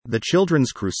The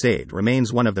Children's Crusade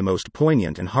remains one of the most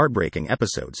poignant and heartbreaking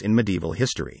episodes in medieval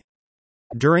history.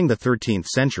 During the 13th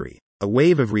century, a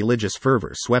wave of religious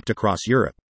fervor swept across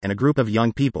Europe, and a group of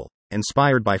young people,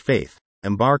 inspired by faith,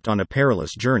 embarked on a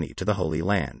perilous journey to the Holy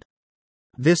Land.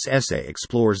 This essay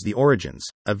explores the origins,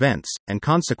 events, and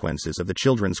consequences of the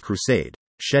Children's Crusade,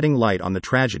 shedding light on the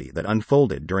tragedy that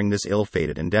unfolded during this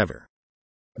ill-fated endeavor.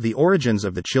 The origins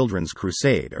of the Children's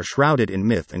Crusade are shrouded in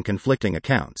myth and conflicting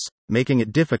accounts, making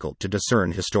it difficult to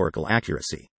discern historical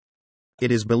accuracy.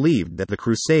 It is believed that the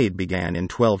Crusade began in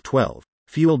 1212,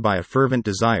 fueled by a fervent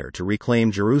desire to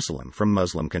reclaim Jerusalem from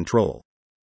Muslim control.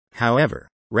 However,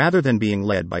 rather than being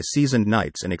led by seasoned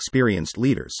knights and experienced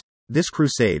leaders, this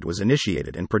crusade was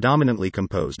initiated and predominantly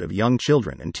composed of young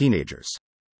children and teenagers.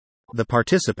 The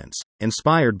participants,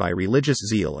 inspired by religious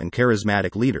zeal and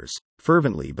charismatic leaders,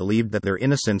 fervently believed that their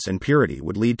innocence and purity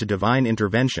would lead to divine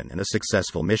intervention and a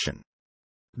successful mission.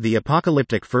 The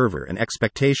apocalyptic fervor and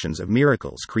expectations of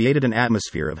miracles created an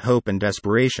atmosphere of hope and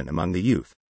desperation among the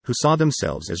youth, who saw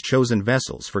themselves as chosen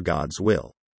vessels for God's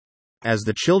will. As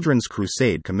the Children's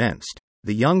Crusade commenced,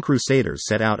 the young crusaders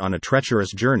set out on a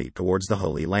treacherous journey towards the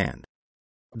Holy Land.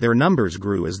 Their numbers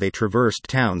grew as they traversed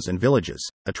towns and villages,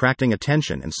 attracting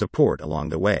attention and support along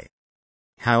the way.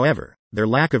 However, their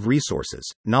lack of resources,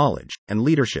 knowledge, and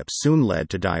leadership soon led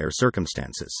to dire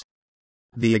circumstances.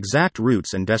 The exact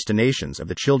routes and destinations of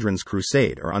the Children's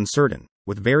Crusade are uncertain,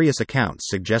 with various accounts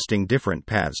suggesting different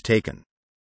paths taken.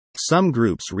 Some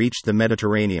groups reached the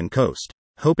Mediterranean coast,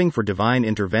 hoping for divine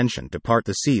intervention to part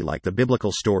the sea like the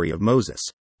biblical story of Moses,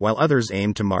 while others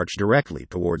aimed to march directly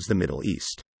towards the Middle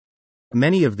East.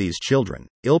 Many of these children,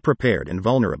 ill-prepared and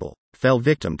vulnerable, fell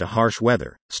victim to harsh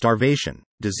weather, starvation,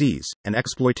 disease, and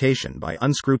exploitation by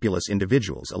unscrupulous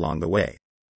individuals along the way.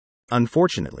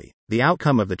 Unfortunately, the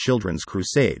outcome of the Children's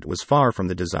Crusade was far from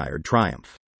the desired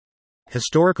triumph.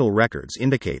 Historical records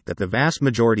indicate that the vast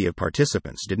majority of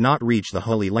participants did not reach the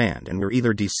Holy Land and were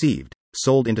either deceived,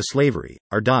 sold into slavery,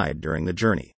 or died during the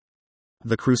journey.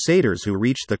 The Crusaders who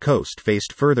reached the coast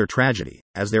faced further tragedy,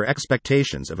 as their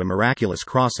expectations of a miraculous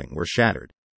crossing were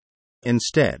shattered.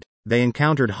 Instead, they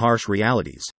encountered harsh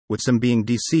realities, with some being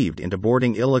deceived into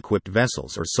boarding ill-equipped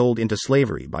vessels or sold into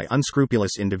slavery by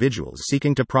unscrupulous individuals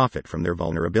seeking to profit from their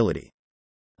vulnerability.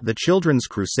 The Children's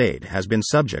Crusade has been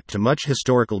subject to much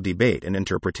historical debate and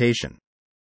interpretation.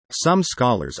 Some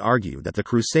scholars argue that the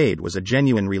Crusade was a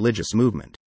genuine religious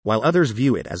movement, while others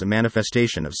view it as a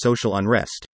manifestation of social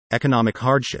unrest, economic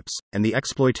hardships, and the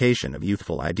exploitation of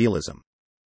youthful idealism.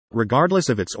 Regardless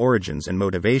of its origins and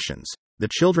motivations, the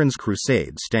Children's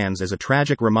Crusade stands as a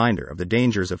tragic reminder of the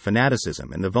dangers of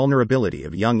fanaticism and the vulnerability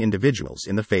of young individuals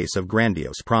in the face of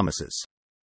grandiose promises.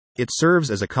 It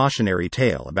serves as a cautionary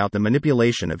tale about the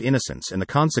manipulation of innocence and the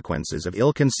consequences of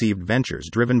ill-conceived ventures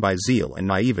driven by zeal and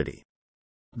naivety.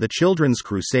 The Children's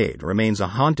Crusade remains a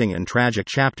haunting and tragic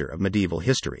chapter of medieval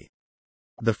history.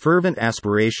 The fervent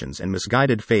aspirations and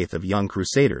misguided faith of young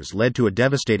crusaders led to a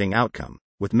devastating outcome,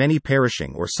 with many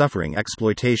perishing or suffering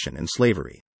exploitation and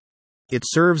slavery. It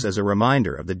serves as a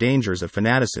reminder of the dangers of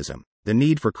fanaticism, the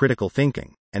need for critical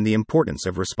thinking, and the importance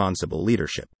of responsible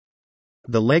leadership.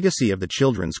 The legacy of the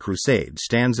Children's Crusade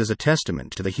stands as a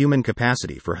testament to the human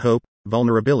capacity for hope,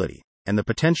 vulnerability, and the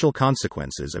potential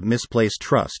consequences of misplaced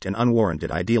trust and unwarranted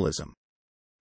idealism.